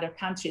to another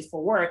countries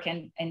for work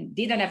and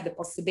didn't have the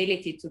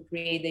possibility to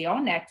create their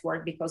own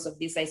network because of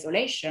this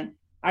isolation,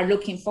 are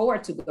looking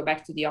forward to go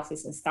back to the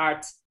office and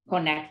start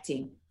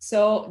connecting.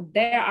 So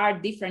there are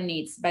different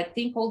needs, but I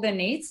think all the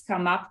needs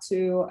come up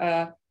to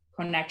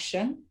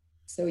connection.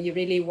 So you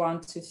really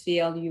want to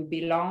feel you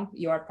belong,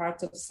 you are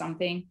part of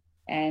something,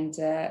 and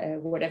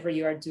whatever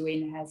you are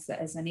doing has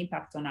an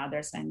impact on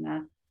others. And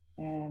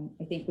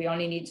I think we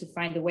only need to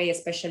find a way,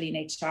 especially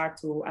in HR,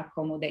 to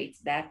accommodate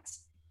that.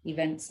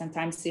 Even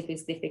sometimes it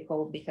is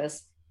difficult,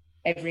 because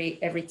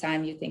every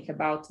time you think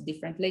about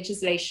different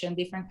legislation,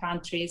 different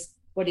countries,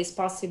 what is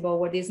possible,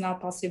 what is not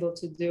possible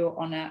to do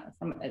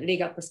from a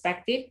legal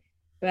perspective.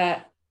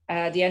 But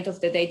at the end of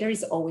the day, there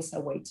is always a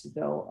way to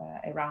go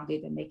around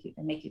it and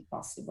make it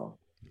possible.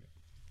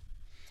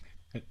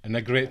 And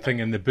a great thing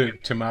in the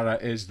book, Tamara,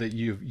 is that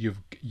you've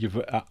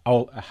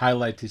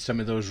highlighted some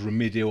of those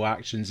remedial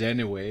actions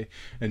anyway,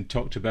 and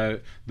talked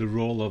about the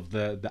role of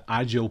the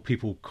agile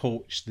people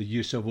coach, the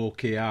use of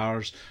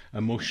OKRs,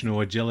 emotional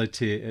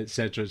agility,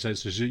 etc.,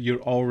 etc. So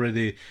you're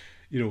already,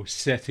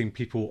 setting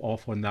people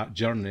off on that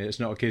journey. It's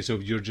not a case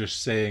of you're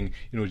just saying,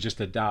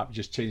 just adapt,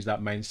 just change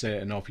that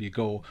mindset, and off you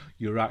go.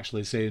 You're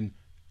actually saying,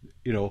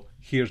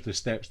 here's the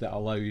steps that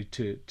allow you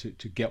to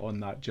get on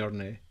that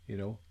journey.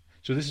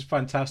 So this is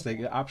fantastic.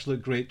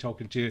 Absolutely great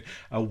talking to you.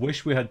 I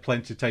wish we had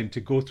plenty of time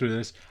to go through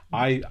this.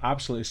 I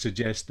absolutely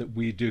suggest that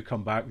we do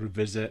come back,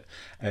 revisit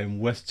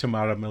with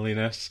Tamara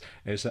Molinas.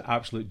 It's an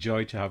absolute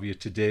joy to have you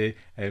today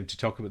to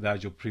talk about the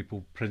Agile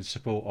People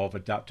Principle of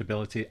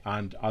Adaptability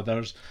and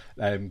others.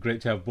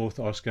 Great to have both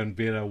Oscar and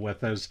Vera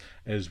with us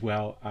as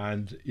well.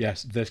 And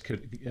yes, this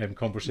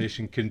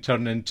conversation can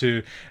turn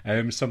into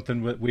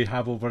something that we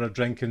have over a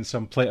drink and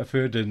some plate of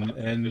food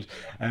and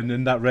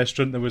in that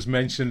restaurant that was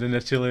mentioned in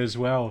Italy as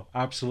well.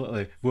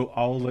 Absolutely. We'll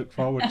all look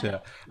forward to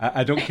it.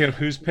 I don't care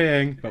who's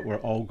paying, but we're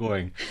all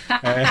going.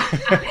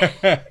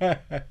 I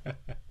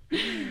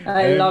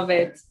love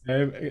it.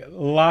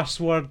 Last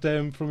word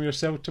from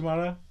yourself,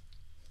 Tamara?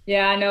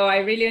 Yeah, no, I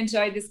really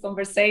enjoyed this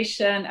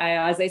conversation.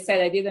 As I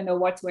said, I didn't know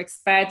what to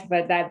expect,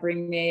 but that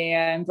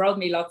brought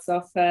me lots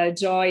of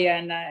joy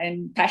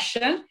and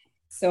passion.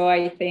 So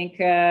I think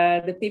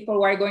the people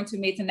who are going to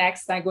meet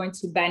next are going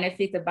to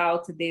benefit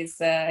about this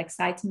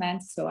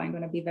excitement. So I'm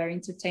going to be very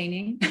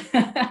entertaining.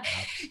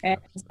 And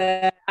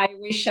I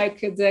wish I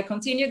could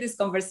continue this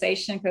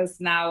conversation,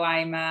 because now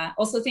I'm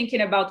also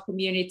thinking about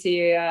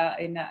community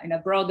in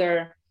a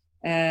broader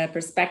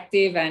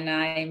perspective. And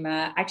I'm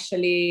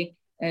actually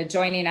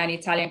joining an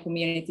Italian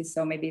community.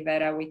 So maybe,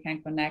 Vera, we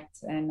can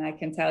connect and I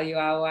can tell you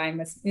how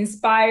I'm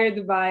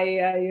inspired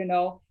by,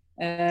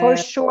 for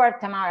sure,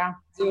 Tamara.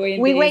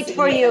 We wait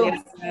for you.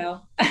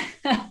 Well.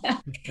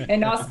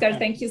 And Oscar,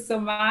 thank you so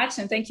much.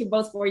 And thank you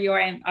both for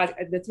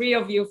the three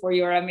of you, for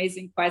your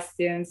amazing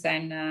questions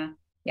and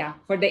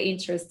for the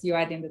interest you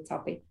had in the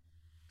topic.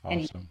 Awesome.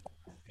 Anyway.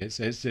 It's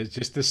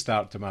just the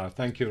start, Tamara.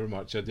 Thank you very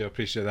much. I do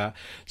appreciate that.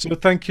 So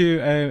thank you,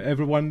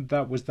 everyone.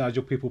 That was the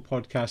Agile People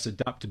Podcast,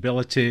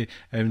 Adaptability,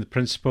 the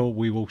Principle.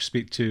 We will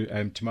speak to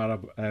Tamara,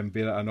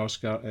 Vera and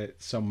Oscar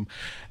at some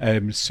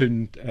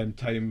soon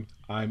time.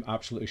 I'm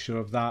absolutely sure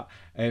of that.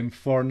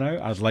 For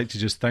now, I'd like to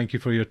just thank you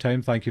for your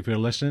time. Thank you for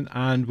listening.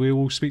 And we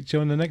will speak to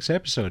you on the next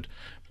episode.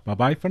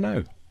 Bye-bye for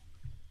now.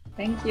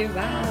 Thank you.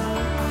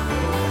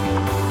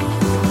 Bye.